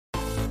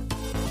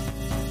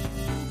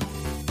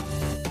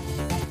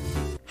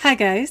Hi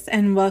guys,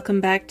 and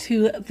welcome back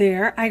to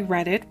There I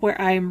Read It,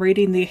 where I am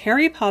reading the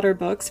Harry Potter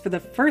books for the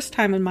first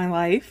time in my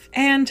life.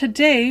 And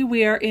today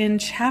we are in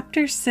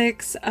Chapter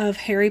 6 of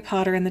Harry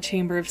Potter and the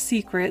Chamber of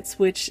Secrets,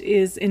 which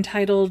is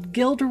entitled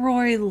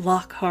Gilderoy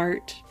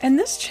Lockhart. And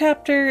this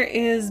chapter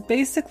is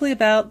basically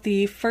about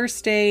the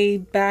first day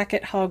back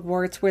at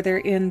Hogwarts, where they're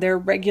in their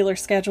regular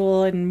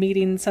schedule and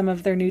meeting some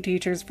of their new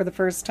teachers for the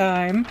first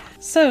time.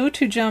 So,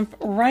 to jump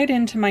right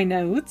into my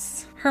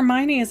notes,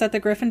 Hermione is at the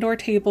Gryffindor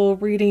table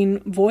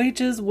reading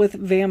Voyages with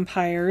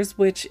Vampires,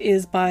 which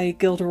is by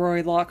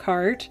Gilderoy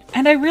Lockhart.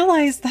 And I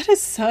realized that is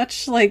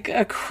such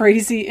a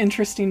crazy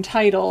interesting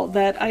title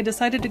that I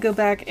decided to go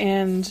back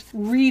and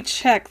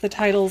recheck the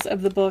titles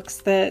of the books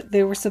that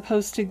they were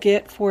supposed to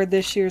get for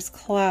this year's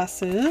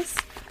classes.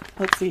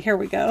 Let's see, here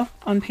we go.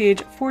 On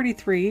page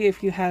 43,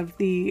 if you have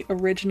the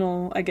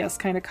original,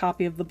 kind of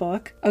copy of the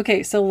book.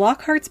 Okay, so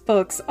Lockhart's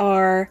books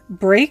are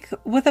Break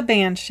with a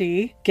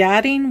Banshee,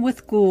 Gadding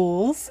with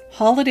Ghouls,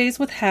 Holidays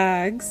with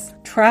Hags,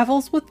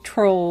 Travels with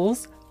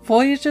Trolls,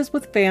 Voyages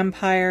with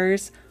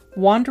Vampires,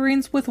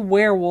 Wanderings with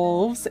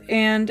Werewolves,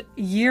 and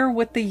Year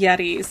with the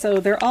Yeti. So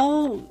they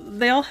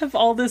all have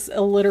all this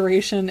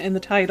alliteration in the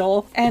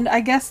title, and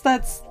I guess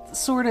that's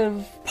sort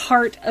of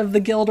part of the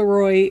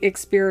Gilderoy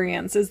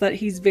experience, is that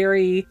he's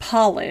very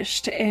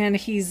polished and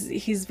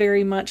he's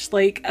very much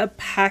like a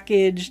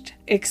packaged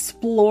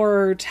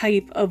explorer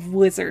type of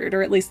wizard,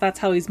 or at least that's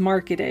how he's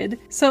marketed.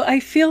 So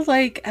I feel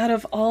like out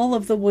of all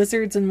of the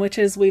wizards and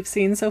witches we've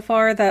seen so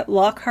far, that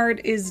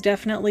Lockhart is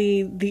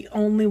definitely the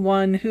only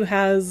one who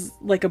has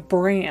a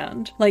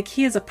brand.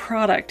 He is a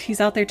product.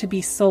 He's out there to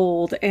be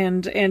sold,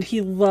 and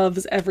he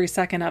loves every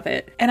second of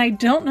it. And I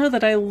don't know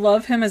that I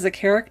love him as a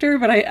character,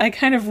 but I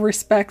kind of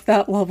respect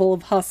that level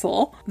of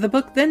hustle. The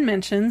book then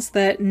mentions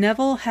that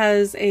Neville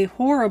has a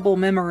horrible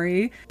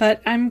memory,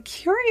 but I'm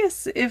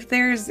curious if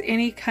there's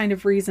any kind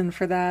of reason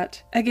for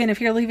that. Again, if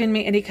you're leaving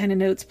me any kind of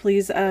notes,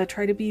 please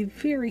try to be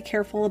very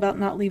careful about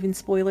not leaving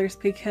spoilers,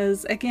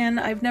 because again,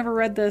 I've never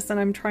read this and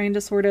I'm trying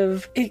to sort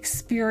of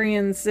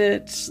experience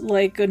it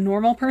like a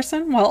normal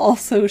person while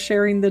also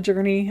sharing the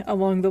journey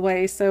along the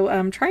way. So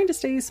I'm trying to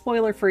stay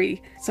spoiler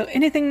free. So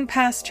anything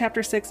past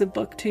chapter 6 of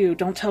book 2,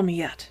 don't tell me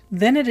yet.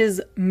 Then it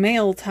is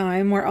mail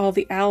time, where all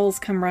the owls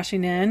come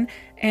rushing in,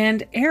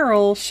 and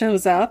Errol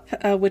shows up,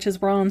 which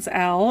is Ron's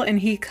owl, and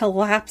he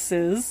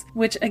collapses,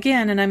 which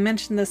again, and I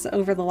mentioned this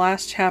over the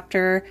last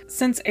chapter,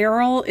 since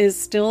Errol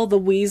is still the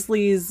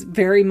Weasleys'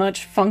 very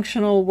much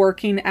functional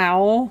working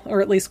owl,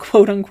 or at least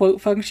quote-unquote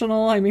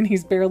functional, I mean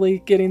he's barely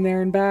getting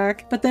there and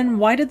back, but then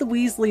why did the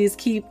Weasleys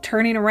keep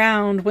turning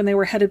around when they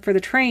were headed for the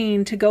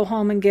train to go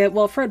home and get,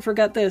 well, Fred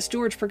forgot this,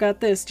 George forgot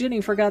this, Ginny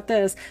forgot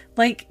this?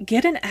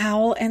 Get an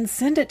owl and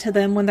send it to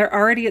them when they're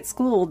already at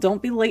school.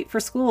 Don't be late for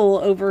school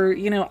over,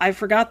 I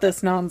forgot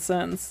this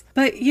nonsense.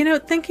 But,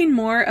 thinking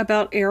more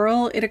about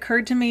Errol, it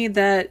occurred to me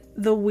that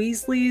the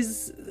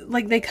Weasleys,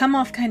 they come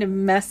off kind of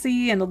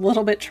messy and a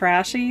little bit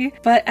trashy,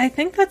 but I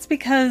think that's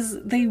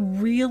because they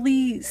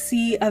really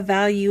see a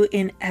value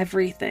in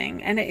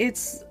everything, and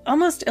it's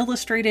almost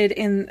illustrated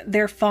in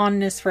their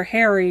fondness for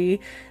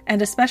Harry,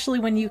 and especially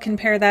when you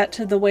compare that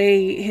to the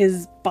way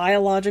his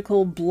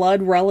biological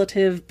blood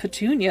relative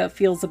Petunia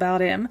feels about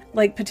him.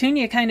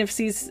 Petunia kind of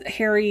sees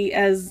Harry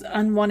as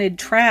unwanted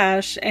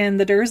trash, and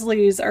the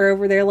Dursleys are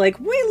over there we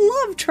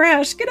love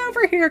trash, get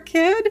over here,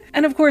 kid!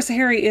 And of course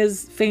Harry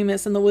is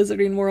famous in the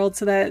wizarding world,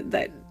 so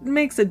that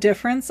makes a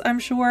difference, I'm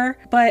sure.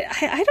 But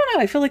I don't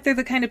know, I feel like they're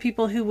the kind of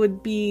people who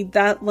would be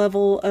that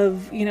level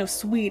of,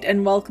 sweet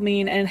and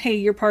welcoming, and hey,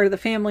 you're part of the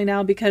family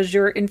now because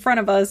you're in front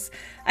of us.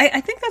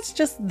 I think that's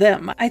just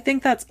them. I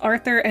think that's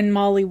Arthur and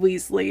Molly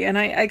Weasley, and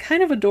I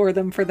kind of adore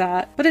them for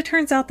that. But it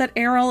turns out that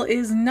Errol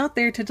is not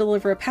there to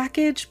deliver a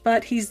package,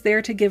 but he's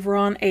there to give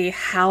Ron a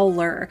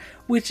howler,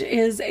 which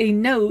is a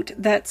note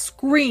that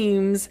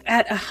screams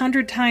at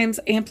 100 times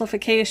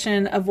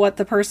amplification of what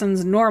the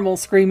person's normal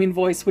screaming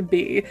voice would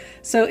be.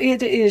 So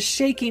it is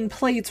shaking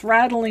plates,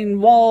 rattling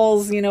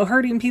walls,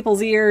 hurting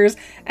people's ears,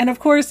 and of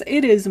course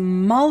it is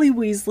Molly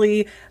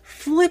Weasley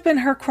flipping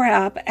her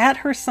crap at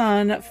her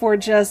son for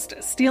just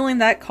stealing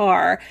that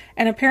car.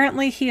 And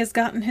apparently he has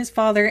gotten his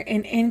father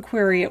an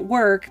inquiry at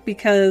work,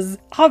 because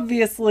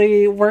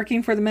obviously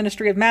working for the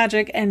Ministry of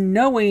Magic and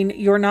knowing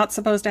you're not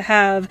supposed to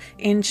have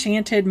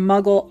enchanted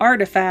Muggle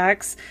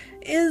artifacts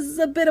is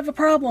a bit of a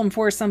problem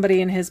for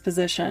somebody in his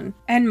position.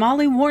 And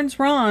Molly warns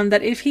Ron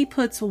that if he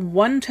puts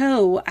one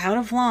toe out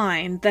of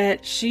line,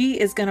 that she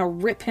is gonna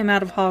rip him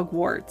out of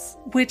Hogwarts.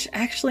 Which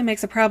actually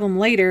makes a problem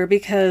later,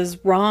 because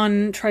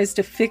Ron tries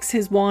to fix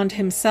his wand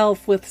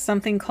himself with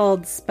something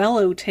called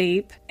Spello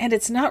tape, and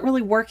it's not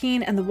really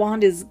working, and the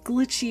wand is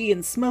glitchy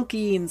and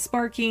smoky and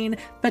sparking,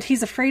 but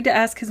he's afraid to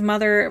ask his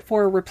mother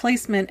for a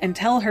replacement and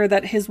tell her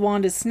that his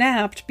wand is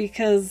snapped,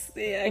 because,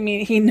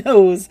 he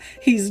knows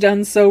he's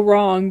done so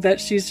wrong that that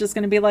she's just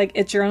going to be like,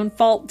 it's your own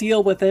fault,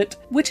 deal with it,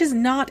 which is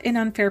not an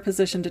unfair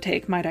position to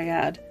take, might I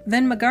add.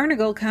 Then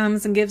McGarnagle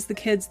comes and gives the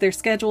kids their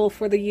schedule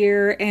for the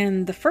year,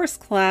 and the first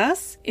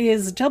class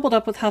is doubled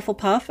up with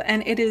Hufflepuff,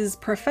 and it is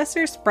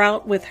Professor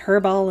Sprout with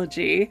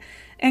herbology.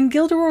 And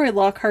Gilderoy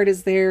Lockhart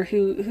is there,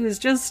 who is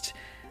just,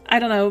 I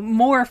don't know,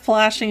 more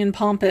flashy and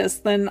pompous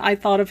than I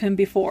thought of him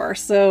before.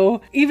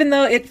 So even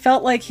though it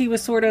felt like he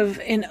was sort of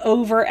an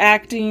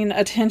overacting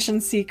attention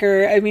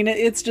seeker, I mean,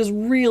 it's just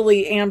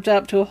really amped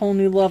up to a whole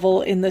new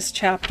level in this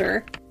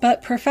chapter.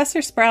 But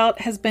Professor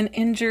Sprout has been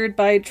injured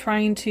by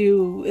trying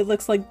to, it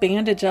looks like,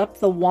 bandage up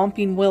the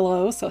Whomping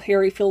Willow, so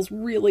Harry feels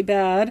really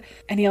bad.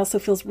 And he also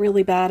feels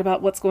really bad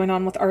about what's going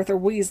on with Arthur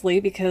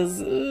Weasley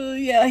because,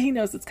 yeah, he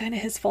knows it's kind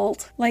of his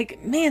fault.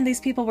 Like, man, these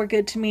people were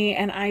good to me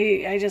and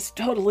I just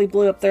totally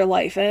blew up their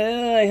life.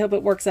 I hope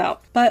it works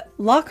out. But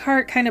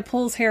Lockhart kind of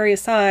pulls Harry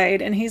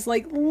aside and he's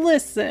like,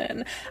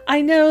 listen,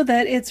 I know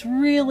that it's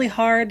really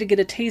hard to get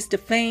a taste of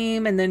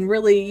fame and then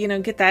really,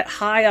 get that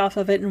high off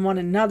of it and want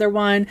another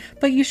one,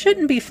 but you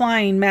shouldn't be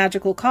flying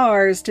magical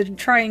cars to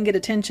try and get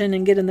attention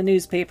and get in the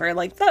newspaper.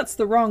 Like, that's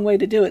the wrong way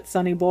to do it,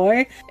 sonny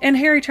boy. And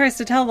Harry tries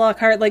to tell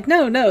Lockhart, like,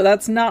 no,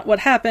 that's not what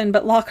happened,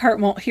 but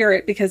Lockhart won't hear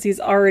it because he's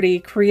already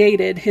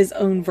created his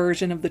own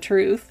version of the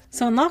truth.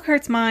 So in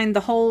Lockhart's mind, the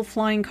whole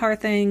flying car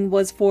thing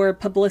was for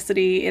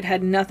publicity. It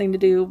had nothing to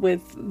do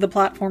with the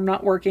platform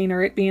not working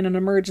or it being an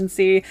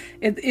emergency.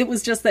 It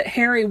was just that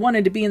Harry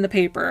wanted to be in the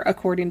paper,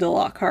 according to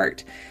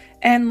Lockhart.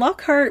 And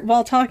Lockhart,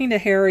 while talking to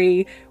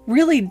Harry,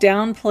 really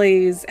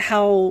downplays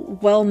how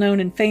well-known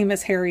and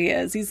famous Harry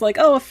is. He's like,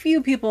 oh, a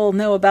few people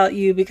know about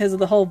you because of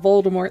the whole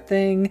Voldemort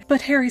thing,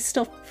 but Harry's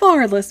still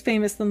far less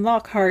famous than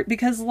Lockhart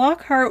because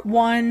Lockhart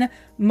won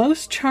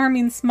Most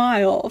Charming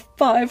Smile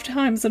 5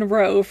 times in a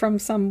row from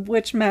some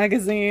witch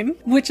magazine,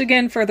 which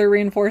again further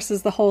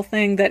reinforces the whole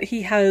thing that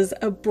he has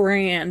a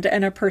brand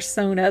and a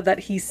persona that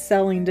he's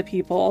selling to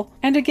people.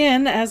 And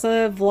again, as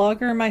a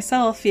vlogger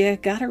myself, you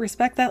gotta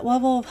respect that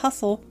level of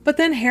hustle. But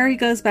then Harry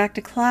goes back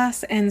to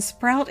class and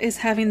Sprout is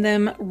having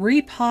them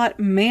repot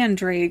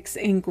mandrakes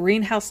in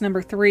greenhouse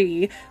number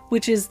 3,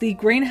 which is the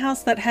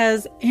greenhouse that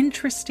has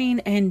interesting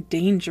and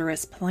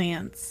dangerous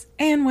plants.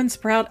 And when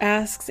Sprout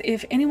asks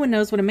if anyone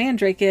knows what a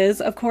mandrake is,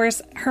 of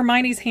course,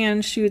 Hermione's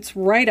hand shoots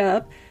right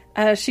up.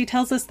 She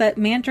tells us that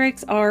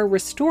mandrakes are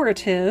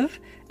restorative,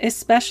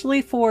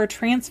 especially for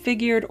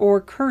transfigured or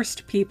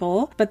cursed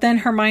people. But then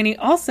Hermione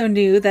also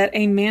knew that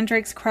a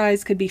mandrake's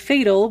cries could be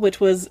fatal, which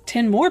was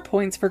 10 more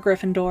points for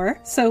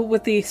Gryffindor. So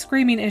with the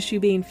screaming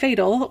issue being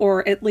fatal,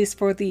 or at least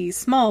for the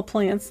small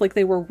plants like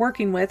they were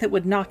working with, it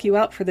would knock you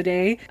out for the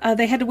day,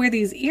 they had to wear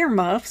these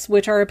earmuffs,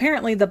 which are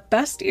apparently the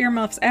best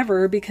earmuffs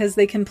ever because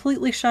they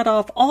completely shut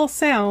off all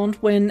sound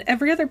when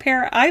every other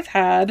pair I've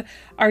had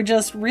are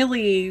just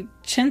really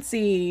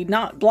chintzy,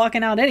 not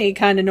blocking out any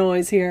kind of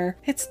noise here.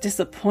 It's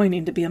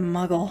disappointing to be a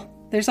muggle.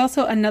 There's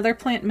also another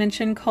plant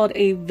mentioned called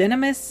a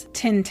venomous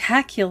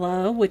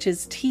tentacula, which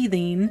is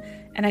teething,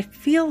 and I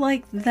feel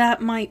like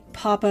that might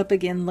pop up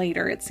again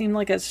later. It seemed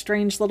like a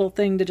strange little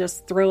thing to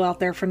just throw out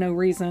there for no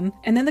reason.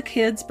 And then the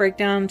kids break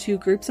down to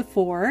groups of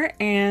 4,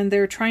 and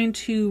they're trying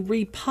to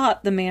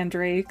repot the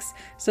mandrakes.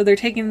 So they're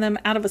taking them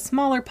out of a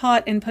smaller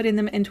pot and putting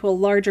them into a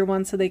larger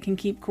one so they can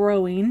keep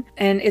growing.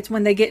 And it's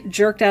when they get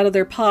jerked out of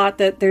their pot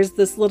that there's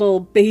this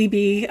little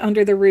baby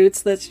under the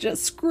roots that's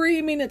just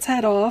screaming its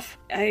head off.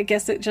 I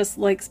guess it just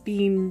likes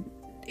being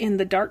in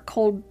the dark,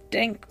 cold,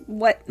 dank,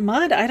 wet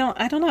mud. I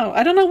don't know.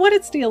 I don't know what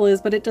its deal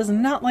is, but it does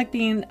not like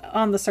being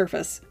on the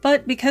surface.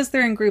 But because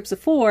they're in groups of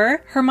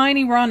 4,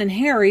 Hermione, Ron, and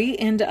Harry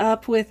end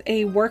up with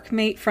a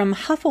workmate from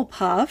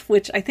Hufflepuff,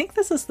 which I think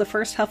this is the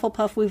first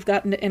Hufflepuff we've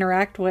gotten to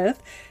interact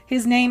with.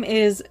 His name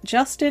is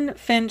Justin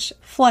Finch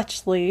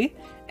Fletchley,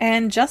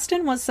 and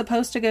Justin was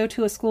supposed to go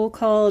to a school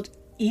called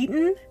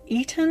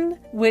Eton,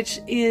 which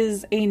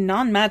is a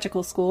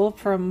non-magical school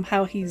from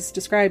how he's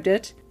described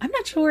it. I'm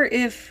not sure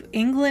if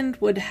England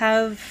would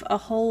have a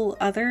whole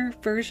other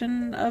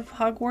version of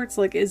Hogwarts.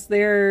 Like, is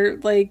there,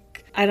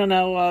 like, I don't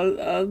know,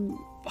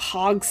 a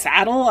Hog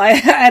Saddle?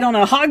 I don't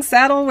know, Hog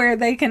Saddle where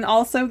they can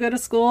also go to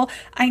school.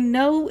 I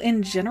know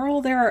in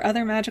general there are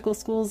other magical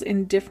schools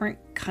in different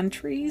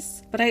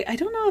countries, but I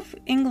don't know if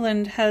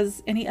England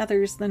has any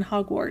others than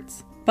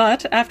Hogwarts.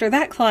 But after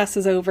that class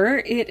is over,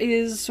 it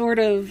is sort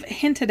of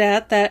hinted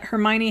at that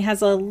Hermione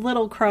has a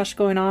little crush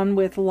going on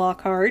with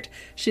Lockhart.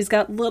 She's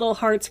got little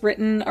hearts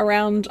written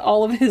around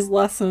all of his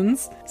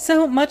lessons.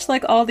 So much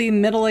like all the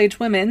middle-aged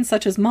women,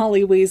 such as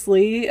Molly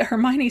Weasley,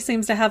 Hermione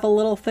seems to have a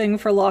little thing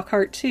for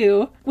Lockhart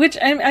too. Which,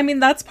 I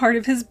mean, that's part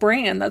of his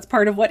brand. That's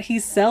part of what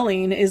he's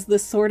selling, is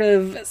this sort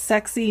of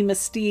sexy,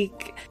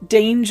 mystique,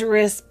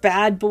 dangerous,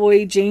 bad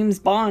boy James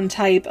Bond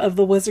type of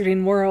the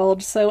wizarding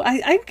world. So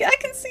I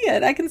can see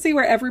it. I can see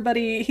where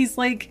everybody, he's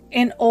like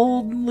an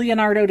old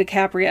Leonardo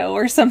DiCaprio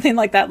or something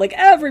like that. Like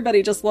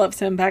everybody just loves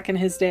him back in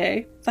his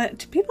day. But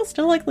do people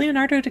still like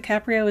Leonardo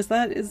DiCaprio? Is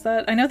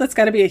that, I know that's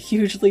got to be a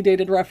hugely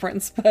dated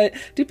reference, but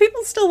do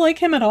people still like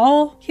him at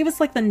all? He was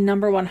like the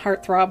 #1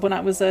 heartthrob when I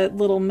was a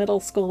little middle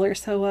schooler.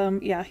 So,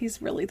 yeah,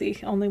 he's really the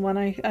only one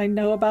I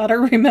know about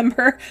or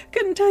remember.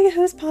 Couldn't tell you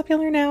who's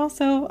popular now,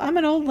 so I'm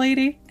an old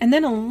lady. And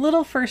then a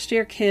little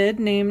first-year kid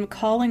named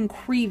Colin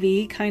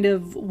Creevy kind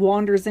of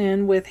wanders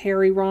in with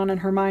Harry, Ron, and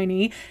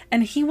Hermione,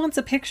 and he wants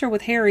a picture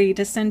with Harry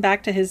to send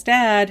back to his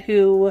dad,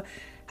 who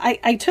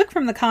I took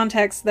from the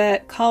context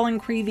that Colin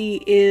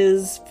Creevy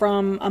is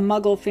from a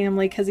Muggle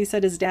family because he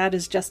said his dad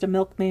is just a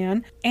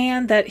milkman,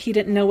 and that he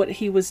didn't know what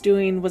he was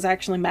doing was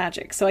actually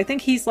magic. So I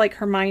think he's like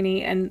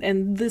Hermione,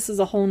 and this is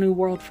a whole new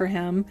world for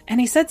him. And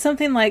he said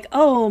something like,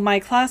 oh, my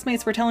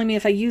classmates were telling me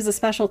if I use a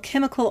special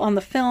chemical on the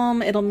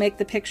film, it'll make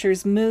the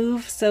pictures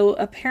move. So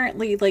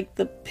apparently, like,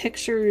 the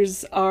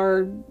pictures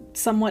are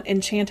somewhat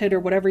enchanted, or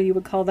whatever you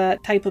would call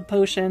that type of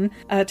potion,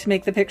 to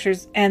make the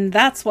pictures, and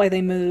that's why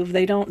they move.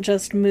 They don't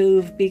just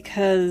move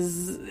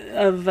because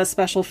of a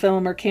special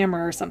film or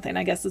camera or something.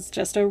 I guess it's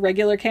just a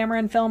regular camera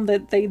and film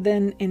that they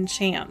then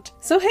enchant.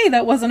 So hey,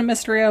 that wasn't a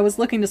mystery I was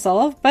looking to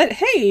solve, but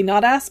hey,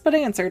 not asked but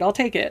answered, I'll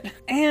take it.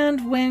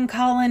 And when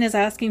Colin is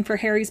asking for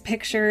Harry's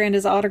picture and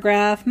his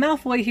autograph,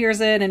 Malfoy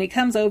hears it and he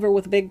comes over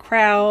with a big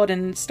crowd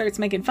and starts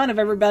making fun of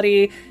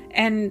everybody.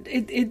 And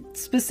it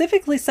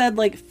specifically said,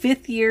 like,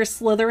 5th year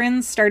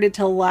Slytherins started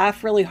to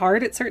laugh really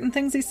hard at certain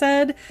things he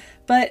said.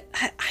 But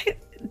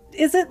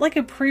is it like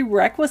a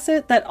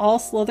prerequisite that all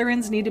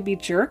Slytherins need to be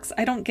jerks?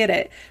 I don't get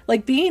it.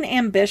 Like, being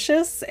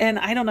ambitious, and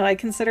I don't know, I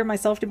consider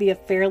myself to be a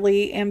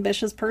fairly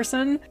ambitious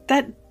person,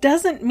 that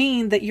doesn't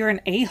mean that you're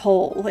an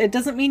a-hole. It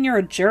doesn't mean you're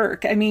a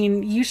jerk. I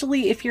mean,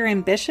 usually if you're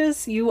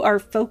ambitious, you are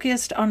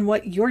focused on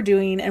what you're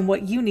doing and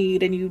what you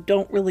need, and you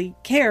don't really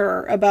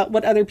care about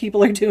what other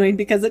people are doing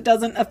because it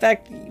doesn't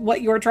affect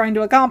what you're trying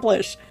to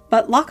accomplish.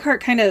 But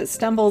Lockhart kind of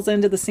stumbles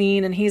into the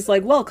scene and he's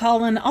like, well,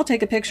 Colin, I'll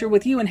take a picture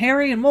with you and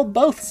Harry and we'll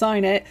both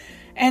sign it.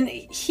 And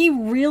he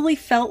really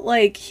felt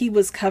like he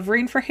was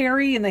covering for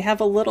Harry, and they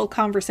have a little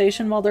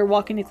conversation while they're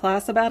walking to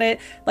class about it.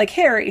 Like,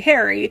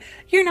 Harry,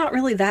 you're not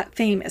really that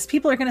famous.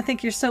 People are going to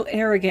think you're so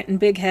arrogant and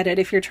big-headed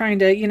if you're trying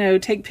to, you know,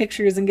 take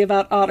pictures and give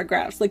out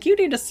autographs. Like, you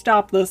need to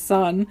stop this,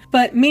 son.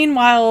 But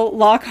meanwhile,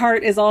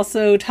 Lockhart is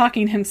also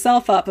talking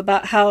himself up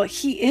about how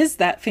he is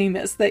that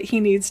famous that he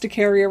needs to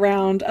carry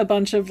around a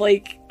bunch of,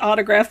 like,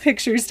 autograph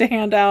pictures to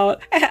hand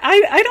out.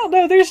 I don't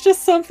know, there's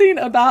just something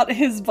about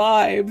his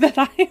vibe that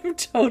I am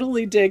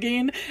totally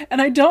digging,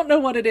 and I don't know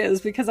what it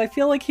is because I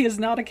feel like he is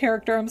not a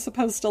character I'm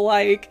supposed to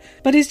like,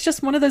 but he's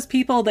just one of those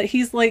people that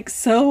he's like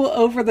so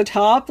over the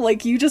top,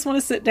 like you just want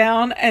to sit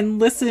down and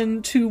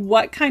listen to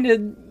what kind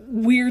of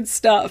weird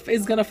stuff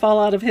is going to fall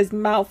out of his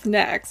mouth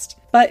next.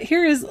 But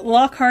here is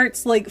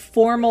Lockhart's like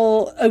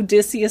formal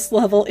Odysseus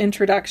level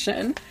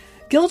introduction.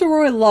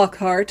 Gilderoy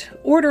Lockhart,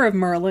 Order of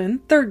Merlin,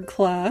 3rd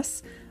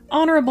class,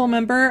 honorable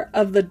member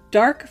of the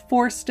Dark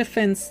Force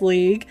Defense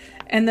League,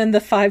 and then the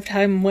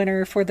 5-time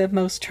winner for the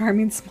most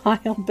charming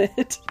smile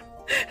bit.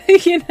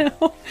 You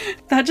know,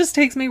 that just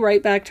takes me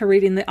right back to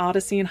reading the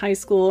Odyssey in high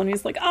school, and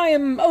he's like, I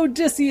am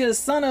Odysseus,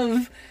 son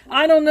of,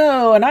 I don't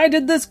know, and I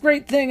did this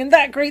great thing and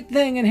that great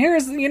thing, and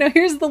here's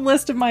the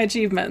list of my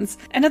achievements.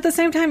 And at the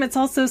same time, it's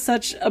also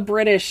such a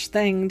British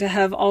thing to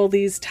have all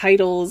these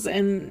titles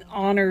and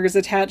honors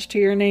attached to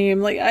your name.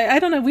 Like, I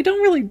don't know, we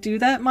don't really do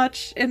that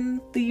much in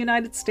the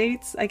United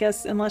States, I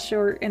guess, unless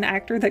you're an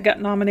actor that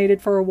got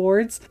nominated for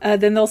awards.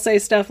 Then they'll say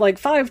stuff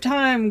like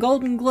 5-time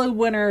Golden Globe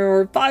winner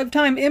or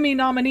 5-time Emmy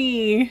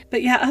nominee.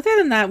 But yeah, other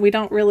than that, we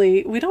don't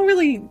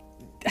really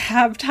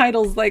have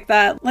titles like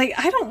that. Like,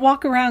 I don't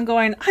walk around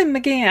going, I'm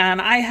McGann,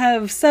 I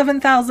have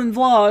 7,000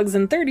 vlogs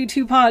and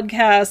 32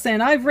 podcasts,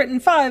 and I've written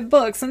 5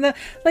 books, and I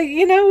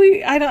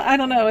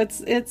don't know,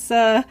 it's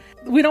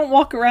we don't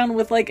walk around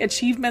with like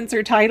achievements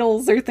or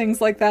titles or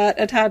things like that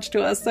attached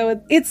to us.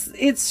 So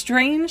it's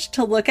strange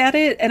to look at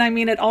it. And I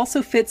mean, it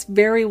also fits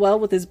very well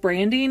with his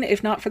branding,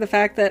 if not for the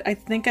fact that I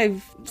think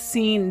I've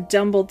seen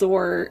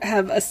Dumbledore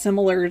have a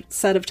similar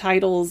set of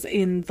titles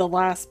in the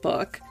last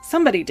book.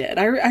 Somebody did.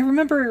 I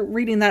remember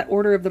reading that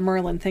Order of the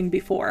Merlin thing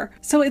before.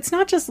 So it's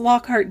not just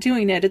Lockhart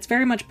doing it. It's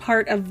very much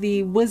part of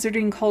the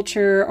wizarding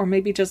culture, or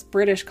maybe just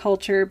British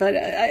culture. But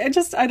I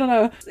don't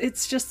know.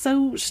 It's just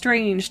so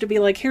strange to be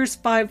like, here's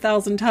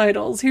 5,000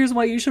 titles. Here's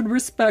why you should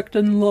respect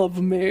and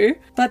love me.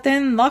 But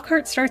then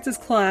Lockhart starts his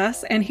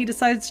class and he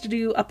decides to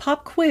do a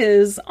pop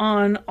quiz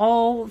on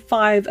all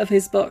 5 of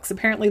his books.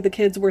 Apparently the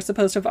kids were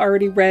supposed to have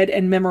already read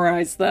and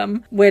memorized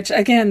them, which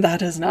again,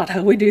 that is not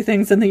how we do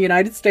things in the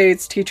United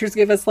States. Teachers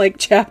give us like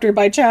chapter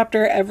by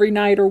chapter every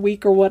night or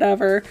week or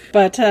whatever.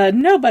 But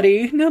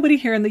nobody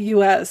here in the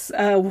US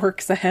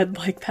works ahead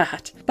like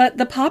that. But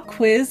the pop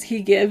quiz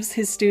he gives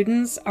his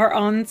students are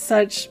on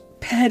such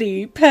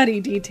petty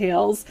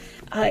details.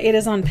 It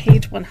is on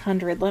page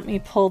 100. Let me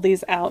pull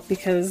these out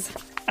because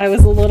I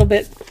was a little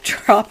bit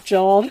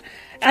drop-jawed.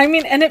 I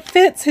mean, and it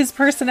fits his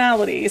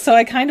personality, so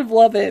I kind of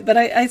love it, but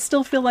I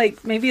still feel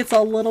like maybe it's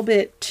a little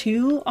bit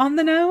too on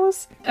the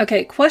nose.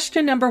 Okay,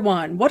 question number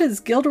 1. What is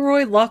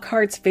Gilderoy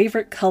Lockhart's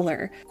favorite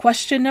color?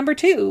 Question number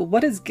 2.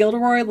 What is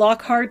Gilderoy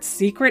Lockhart's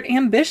secret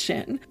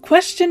ambition?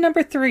 Question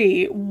number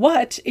 3.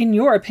 What, in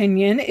your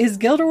opinion, is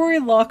Gilderoy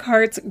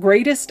Lockhart's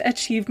greatest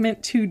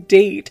achievement to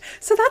date?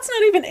 So that's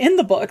not even in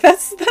the book.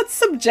 That's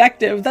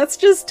subjective. That's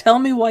just tell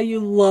me why you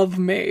love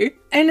me.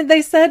 And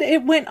they said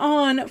it went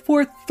on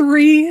for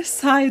 3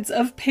 sides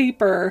of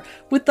paper,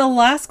 with the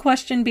last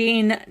question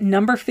being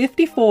number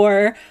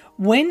 54.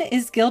 When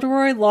is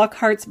Gilderoy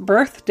Lockhart's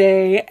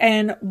birthday,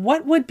 and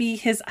what would be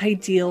his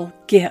ideal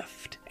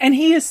gift? And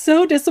he is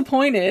so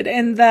disappointed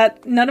in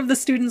that none of the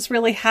students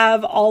really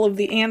have all of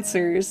the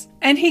answers.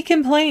 And he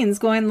complains,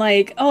 going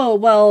like, oh,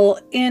 well,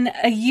 in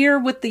A Year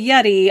with the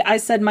Yeti, I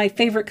said my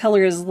favorite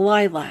color is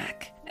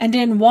lilac. And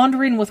in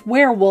Wandering with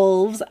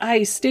Werewolves,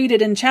 I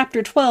stated in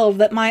chapter 12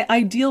 that my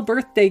ideal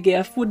birthday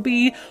gift would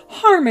be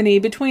harmony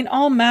between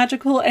all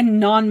magical and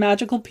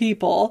non-magical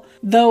people,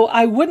 though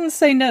I wouldn't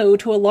say no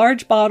to a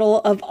large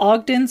bottle of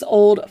Ogden's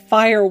Old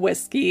Fire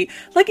Whiskey.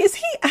 Like, is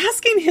he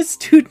asking his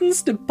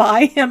students to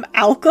buy him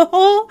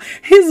alcohol?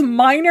 His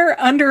minor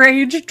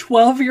underage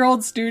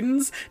 12-year-old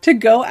students to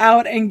go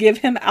out and give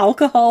him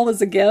alcohol as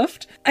a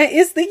gift?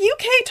 Is the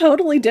UK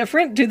totally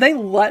different? Do they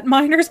let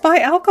minors buy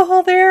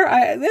alcohol there?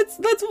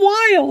 That's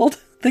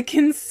wild. The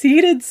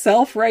conceited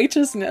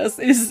self-righteousness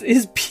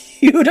is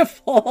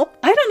beautiful.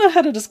 I don't know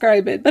how to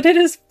describe it, but it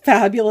is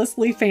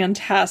fabulously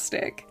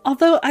fantastic.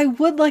 Although I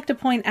would like to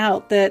point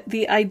out that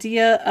the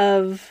idea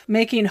of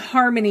making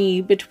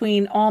harmony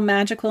between all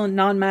magical and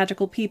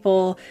non-magical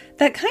people,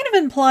 that kind of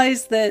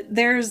implies that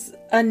there's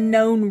a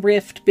known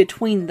rift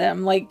between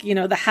them, like, you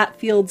know, the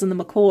Hatfields and the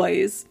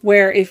McCoys,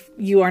 where if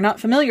you are not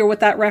familiar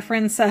with that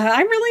reference,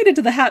 I'm related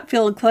to the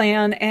Hatfield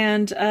clan,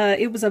 and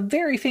it was a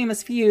very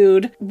famous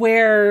feud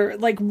where,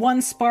 like,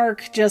 one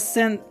spark just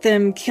sent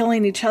them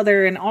killing each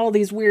other and all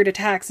these weird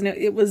attacks, and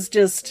it was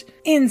just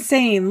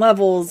insane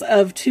levels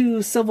of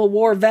 2 Civil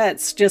War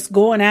vets just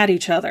going at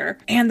each other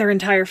and their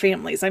entire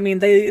families. I mean,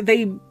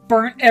 they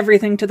burnt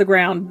everything to the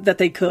ground that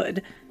they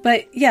could.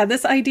 But yeah,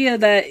 this idea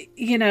that,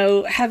 you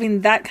know,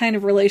 having that kind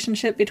of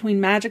relationship between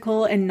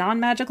magical and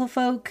non-magical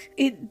folk,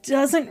 it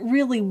doesn't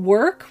really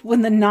work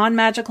when the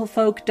non-magical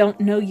folk don't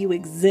know you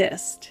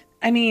exist.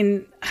 I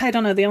mean, I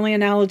don't know, the only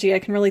analogy I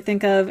can really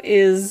think of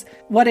is,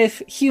 what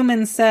if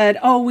humans said,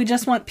 oh, we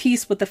just want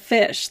peace with the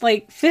fish?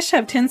 Like, fish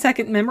have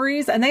 10-second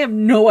memories and they have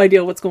no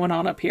idea what's going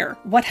on up here.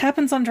 What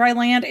happens on dry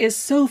land is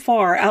so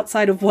far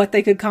outside of what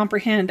they could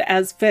comprehend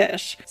as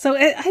fish. So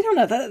I don't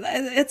know,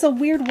 it's a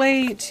weird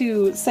way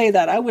to say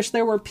that. I wish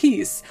there were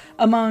peace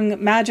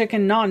among magic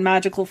and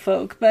non-magical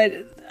folk, but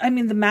I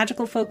mean, the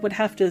magical folk would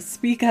have to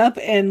speak up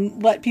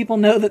and let people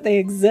know that they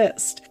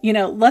exist. You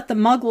know, let the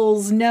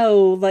muggles know,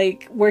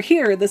 like, we're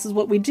here, this is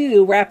what we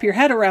do, wrap your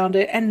head around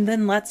it, and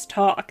then let's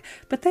talk.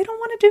 But they don't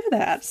want to do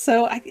that.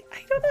 So I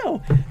don't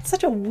know. It's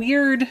such a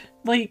weird,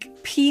 like,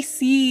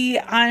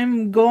 PC,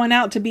 I'm going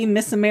out to be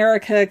Miss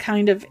America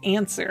kind of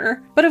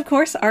answer. But of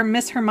course, our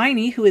Miss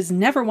Hermione, who is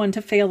never one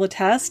to fail a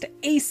test,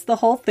 aced the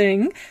whole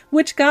thing,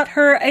 which got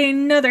her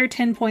another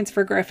 10 points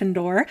for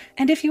Gryffindor.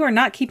 And if you are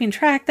not keeping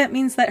track, that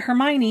means that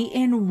Hermione,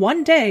 in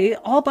one day,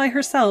 all by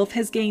herself,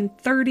 has gained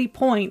 30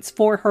 points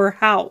for her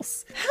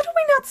house. How do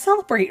we not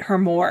celebrate her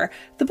more?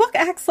 The book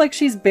acts like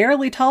she's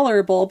barely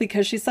tolerable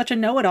because she's such a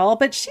know-it-all,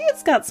 but she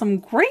has got some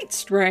great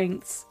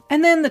strengths.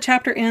 And then the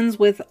chapter ends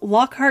with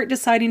Lockhart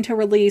deciding to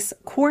release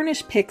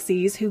Cornish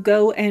pixies who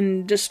go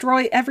and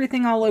destroy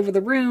everything all over the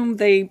room.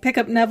 They pick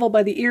up Neville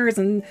by the ears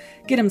and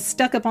get him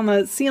stuck up on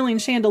the ceiling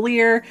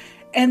chandelier.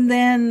 And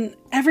then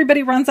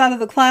everybody runs out of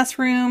the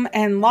classroom,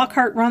 and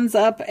Lockhart runs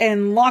up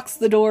and locks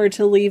the door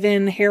to leave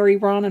in Harry,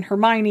 Ron, and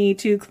Hermione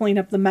to clean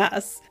up the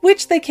mess.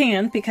 Which they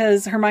can,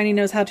 because Hermione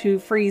knows how to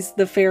freeze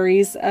the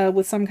fairies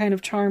with some kind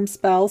of charm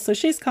spell, so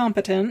she's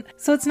competent.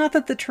 So it's not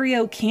that the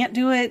trio can't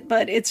do it,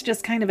 but it's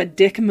just kind of a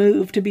dick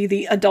move to be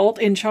the adult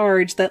in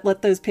charge that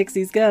let those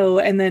pixies go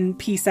and then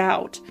peace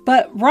out.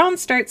 But Ron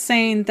starts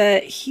saying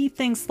that he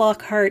thinks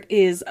Lockhart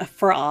is a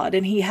fraud,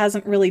 and he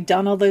hasn't really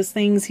done all those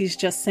things, he's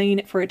just saying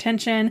it for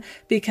attention,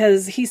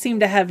 because he seemed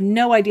to have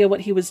no idea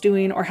what he was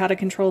doing or how to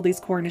control these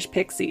Cornish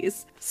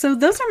pixies. So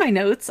those are my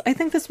notes. I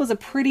think this was a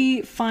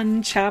pretty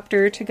fun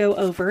chapter to go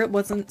over. It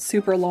wasn't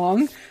super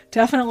long.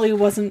 Definitely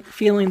wasn't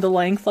feeling the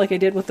length like I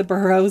did with the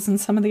Burrows and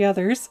some of the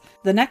others.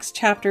 The next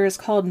chapter is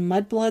called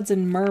Mudbloods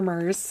and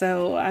Murmurs,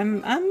 so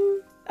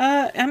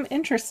I'm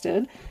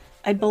interested.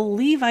 I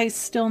believe I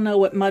still know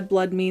what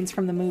mudblood means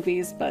from the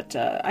movies, but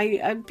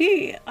I'll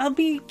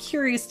be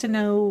curious to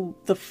know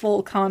the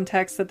full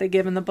context that they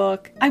give in the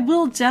book. I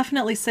will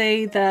definitely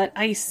say that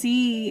I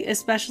see,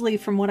 especially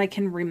from what I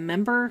can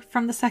remember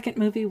from the second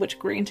movie, which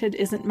granted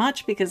isn't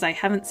much because I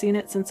haven't seen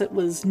it since it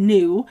was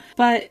new,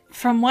 but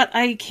from what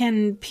I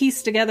can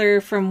piece together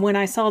from when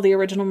I saw the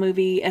original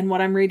movie and what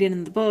I'm reading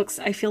in the books,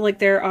 I feel like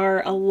there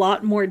are a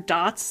lot more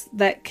dots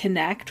that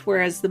connect,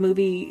 whereas the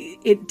movie,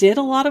 it did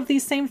a lot of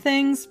these same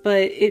things, but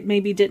but it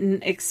maybe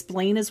didn't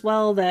explain as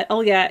well that,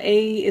 oh yeah,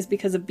 A is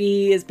because of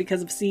B is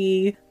because of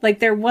C. Like,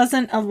 there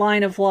wasn't a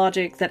line of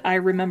logic that I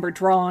remember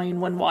drawing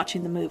when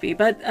watching the movie.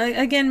 But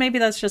again, maybe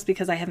that's just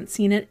because I haven't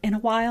seen it in a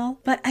while.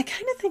 But I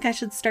kind of think I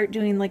should start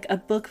doing like a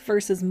book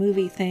versus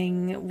movie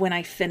thing when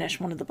I finish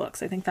one of the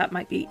books. I think that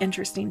might be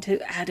interesting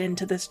to add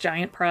into this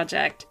giant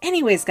project.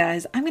 Anyways,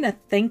 guys, I'm going to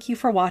thank you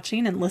for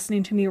watching and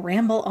listening to me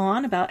ramble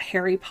on about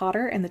Harry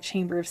Potter and the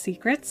Chamber of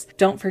Secrets.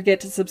 Don't forget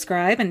to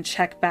subscribe and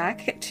check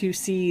back to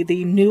see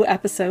the new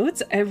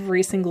episodes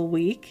every single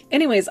week.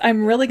 Anyways,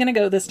 I'm really going to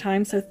go this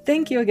time, so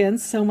thank you again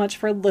so much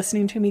for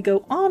listening to me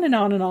go on and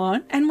on and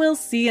on, and we'll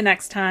see you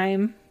next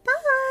time.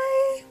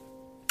 Bye!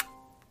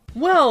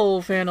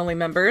 Well, family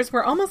members,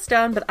 we're almost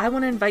done, but I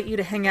want to invite you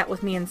to hang out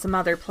with me in some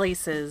other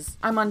places.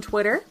 I'm on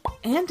Twitter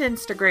and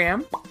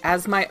Instagram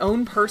as my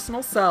own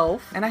personal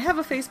self, and I have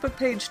a Facebook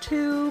page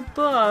too,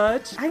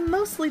 but I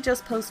mostly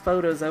just post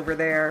photos over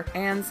there.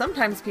 And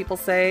sometimes people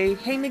say,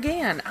 hey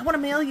McGann, I want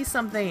to mail you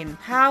something.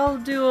 How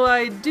do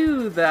I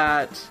do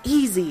that?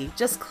 Easy.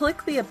 Just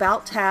click the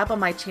About tab on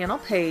my channel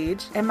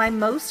page, and my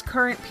most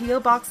current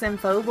P.O. Box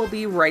info will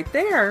be right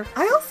there.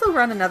 I also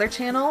run another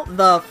channel,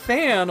 The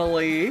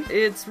Family.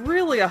 It's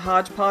really a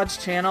hodgepodge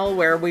channel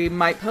where we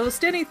might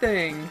post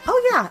anything.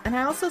 Oh yeah, and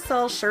I also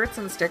sell shirts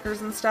and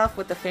stickers and stuff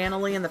with the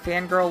Family and the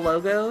Fangirl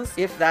logos.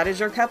 If that is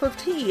your cup of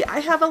tea, I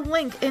have a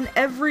link in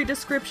every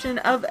description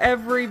of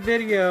every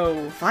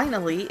video.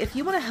 Finally, if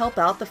you want to help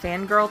out the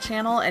Fangirl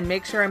channel and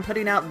make sure I'm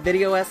putting out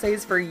video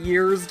essays for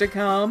years to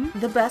come,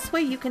 the best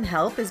way you can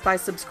help is by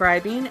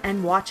subscribing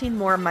and watching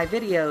more of my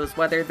videos,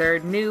 whether they're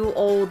new,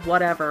 old,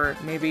 whatever.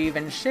 Maybe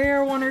even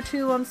share one or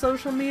two on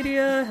social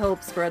media,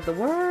 help spread the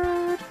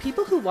word.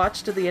 People who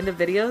watch to the end of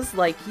videos,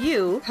 like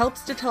you,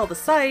 helps to tell the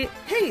site,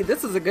 hey,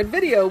 this is a good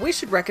video, we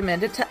should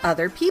recommend it to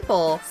other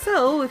people.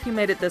 So if you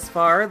made it this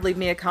far, leave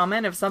me a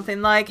comment of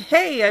something like,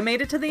 hey, I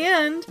made it to the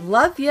end.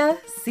 Love ya.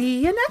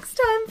 See you next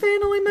time,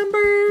 family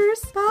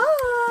members.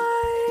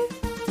 Bye.